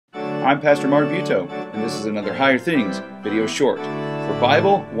I'm Pastor Mark Buetow, and this is another Higher Things video short for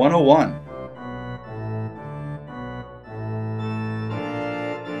Bible 101.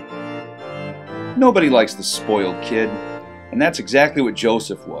 Nobody likes the spoiled kid, and that's exactly what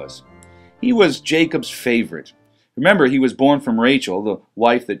Joseph was. He was Jacob's favorite. Remember, he was born from Rachel, the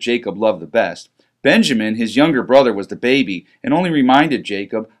wife that Jacob loved the best. Benjamin, his younger brother, was the baby and only reminded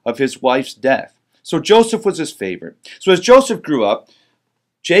Jacob of his wife's death. So Joseph was his favorite. So as Joseph grew up,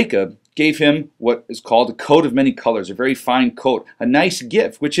 Jacob gave him what is called a coat of many colors, a very fine coat, a nice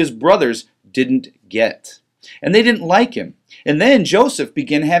gift, which his brothers didn't get. And they didn't like him. And then Joseph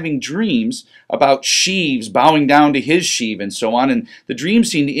began having dreams about sheaves bowing down to his sheave and so on. And the dreams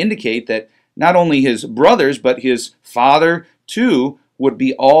seemed to indicate that not only his brothers, but his father too would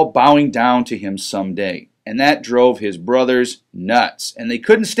be all bowing down to him someday. And that drove his brothers nuts. And they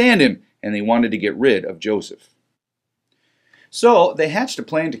couldn't stand him, and they wanted to get rid of Joseph. So they hatched a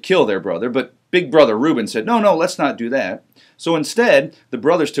plan to kill their brother, but big brother Reuben said, no, let's not do that. So instead, the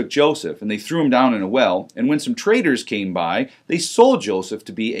brothers took Joseph and they threw him down in a well, and when some traders came by, they sold Joseph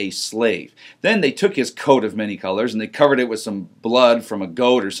to be a slave. Then they took his coat of many colors and they covered it with some blood from a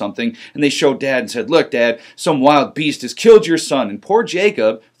goat or something, and they showed Dad and said, "Look, Dad, some wild beast has killed your son." And poor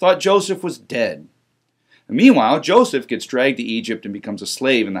Jacob thought Joseph was dead. Meanwhile, Joseph gets dragged to Egypt and becomes a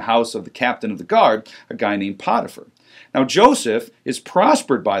slave in the house of the captain of the guard, a guy named Potiphar. Now Joseph is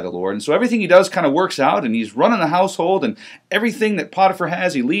prospered by the Lord, and so everything he does kind of works out, and he's running the household, and everything that Potiphar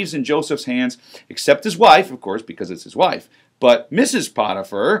has, he leaves in Joseph's hands, except his wife, of course, because it's his wife. But Mrs.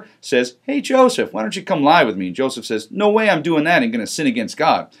 Potiphar says, "Hey Joseph, why don't you come lie with me?" And Joseph says, "No way I'm doing that. I'm going to sin against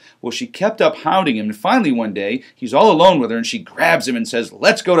God." Well, she kept up hounding him, and finally one day, he's all alone with her, and she grabs him and says,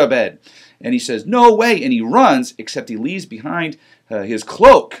 "Let's go to bed." And he says, "No way," and he runs, except he leaves behind his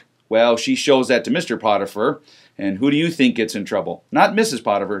cloak. Well, she shows that to Mr. Potiphar, and who do you think gets in trouble? Not Mrs.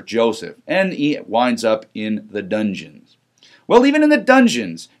 Potiphar, Joseph. And he winds up in the dungeons. Well, even in the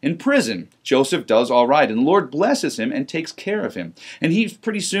dungeons, in prison, Joseph does all right, and the Lord blesses him and takes care of him. And he's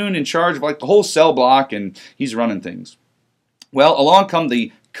pretty soon in charge of like the whole cell block, and he's running things. Well, along come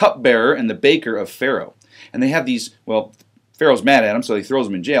the cupbearer and the baker of Pharaoh. And they have these, well, Pharaoh's mad at him, so he throws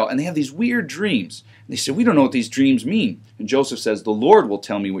him in jail, and they have these weird dreams. And they say, "We don't know what these dreams mean." And Joseph says, "The Lord will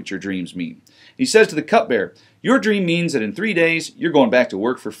tell me what your dreams mean." He says to the cupbearer, "Your dream means that in 3 days, you're going back to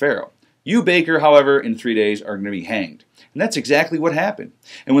work for Pharaoh. You, baker, however, in 3 days are going to be hanged." And that's exactly what happened.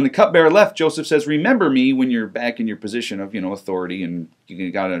 And when the cupbearer left, Joseph says, "Remember me when you're back in your position of, authority and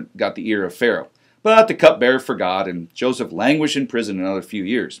you got the ear of Pharaoh." But the cupbearer forgot, and Joseph languished in prison another few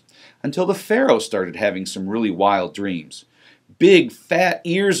years, until the Pharaoh started having some really wild dreams. Big, fat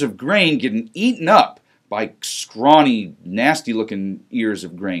ears of grain getting eaten up by scrawny, nasty-looking ears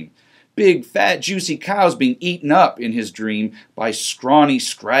of grain. Big, fat, juicy cows being eaten up in his dream by scrawny,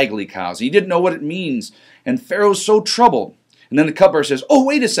 scraggly cows. He didn't know what it means, and Pharaoh's so troubled. And then the cupbearer says, "Oh,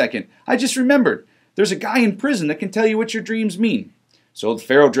 wait a second, I just remembered. There's a guy in prison that can tell you what your dreams mean." So the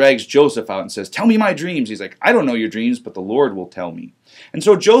Pharaoh drags Joseph out and says, "Tell me my dreams." He's like, "I don't know your dreams, but the Lord will tell me." And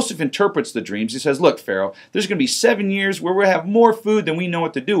so Joseph interprets the dreams. He says, "Look, Pharaoh, there's going to be 7 years where we'll have more food than we know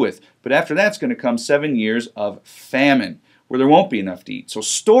what to do with. But after that's going to come 7 years of famine, where there won't be enough to eat. So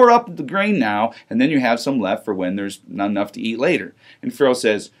store up the grain now, and then you have some left for when there's not enough to eat later." And Pharaoh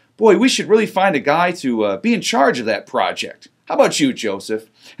says, "Boy, we should really find a guy to be in charge of that project. How about you, Joseph?"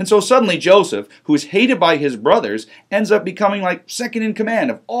 And so suddenly Joseph, who is hated by his brothers, ends up becoming like second in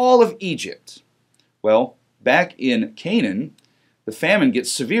command of all of Egypt. Well, back in Canaan, the famine gets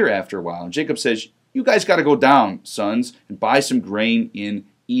severe after a while. And Jacob says, "You guys got to go down, sons, and buy some grain in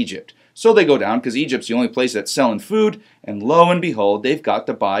Egypt." So they go down because Egypt's the only place that's selling food, and lo and behold, they've got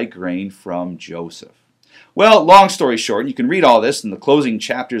to buy grain from Joseph. Well, long story short, you can read all this in the closing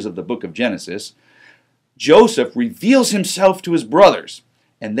chapters of the book of Genesis. Joseph reveals himself to his brothers,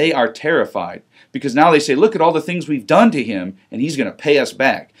 and they are terrified because now they say, "Look at all the things we've done to him, and he's going to pay us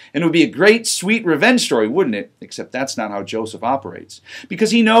back." And it would be a great, sweet revenge story, wouldn't it? Except that's not how Joseph operates,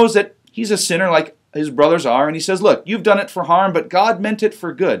 because he knows that he's a sinner like his brothers are, and he says, "Look, you've done it for harm, but God meant it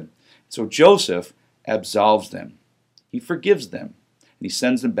for good." So Joseph absolves them. He forgives them, and he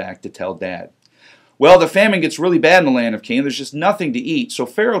sends them back to tell Dad. Well, the famine gets really bad in the land of Canaan. There's just nothing to eat. So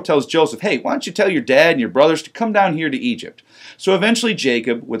Pharaoh tells Joseph, "Hey, why don't you tell your dad and your brothers to come down here to Egypt?" So eventually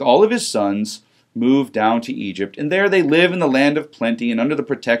Jacob, with all of his sons, moved down to Egypt, and there they live in the land of plenty and under the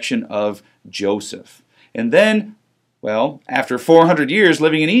protection of Joseph. And then, well, after 400 years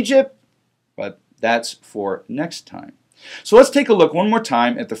living in Egypt, but that's for next time. So let's take a look one more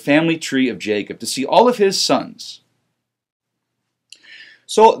time at the family tree of Jacob to see all of his sons.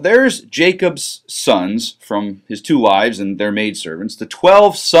 So there's Jacob's sons from his 2 wives and their maidservants, the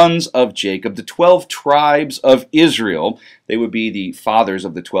 12 sons of Jacob, the 12 tribes of Israel. They would be the fathers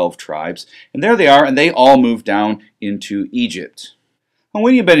of the 12 tribes. And there they are, and they all moved down into Egypt. And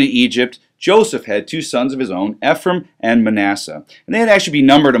when you've been in Egypt, Joseph had 2 sons of his own, Ephraim and Manasseh. And they had to actually be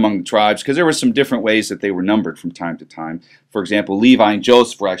numbered among the tribes because there were some different ways that they were numbered from time to time. For example, Levi and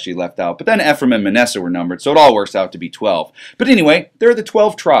Joseph were actually left out, but then Ephraim and Manasseh were numbered, so it all works out to be 12. But anyway, they're the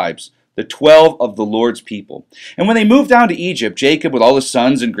 12 tribes, the 12 of the Lord's people. And when they moved down to Egypt, Jacob with all his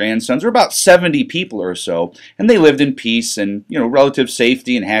sons and grandsons were about 70 people or so, and they lived in peace and, relative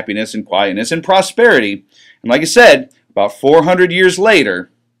safety and happiness and quietness and prosperity. And like I said, about 400 years later,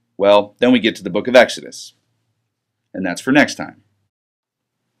 well, then we get to the book of Exodus. And that's for next time.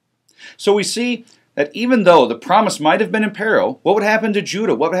 So we see that even though the promise might have been in peril, what would happen to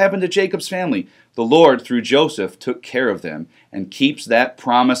Judah? What would happen to Jacob's family? The Lord, through Joseph, took care of them and keeps that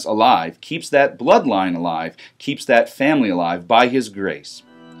promise alive, keeps that bloodline alive, keeps that family alive by His grace.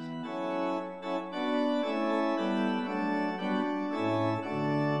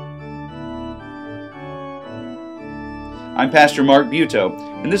 I'm Pastor Mark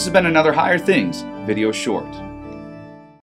Buetow, and this has been another Higher Things video short.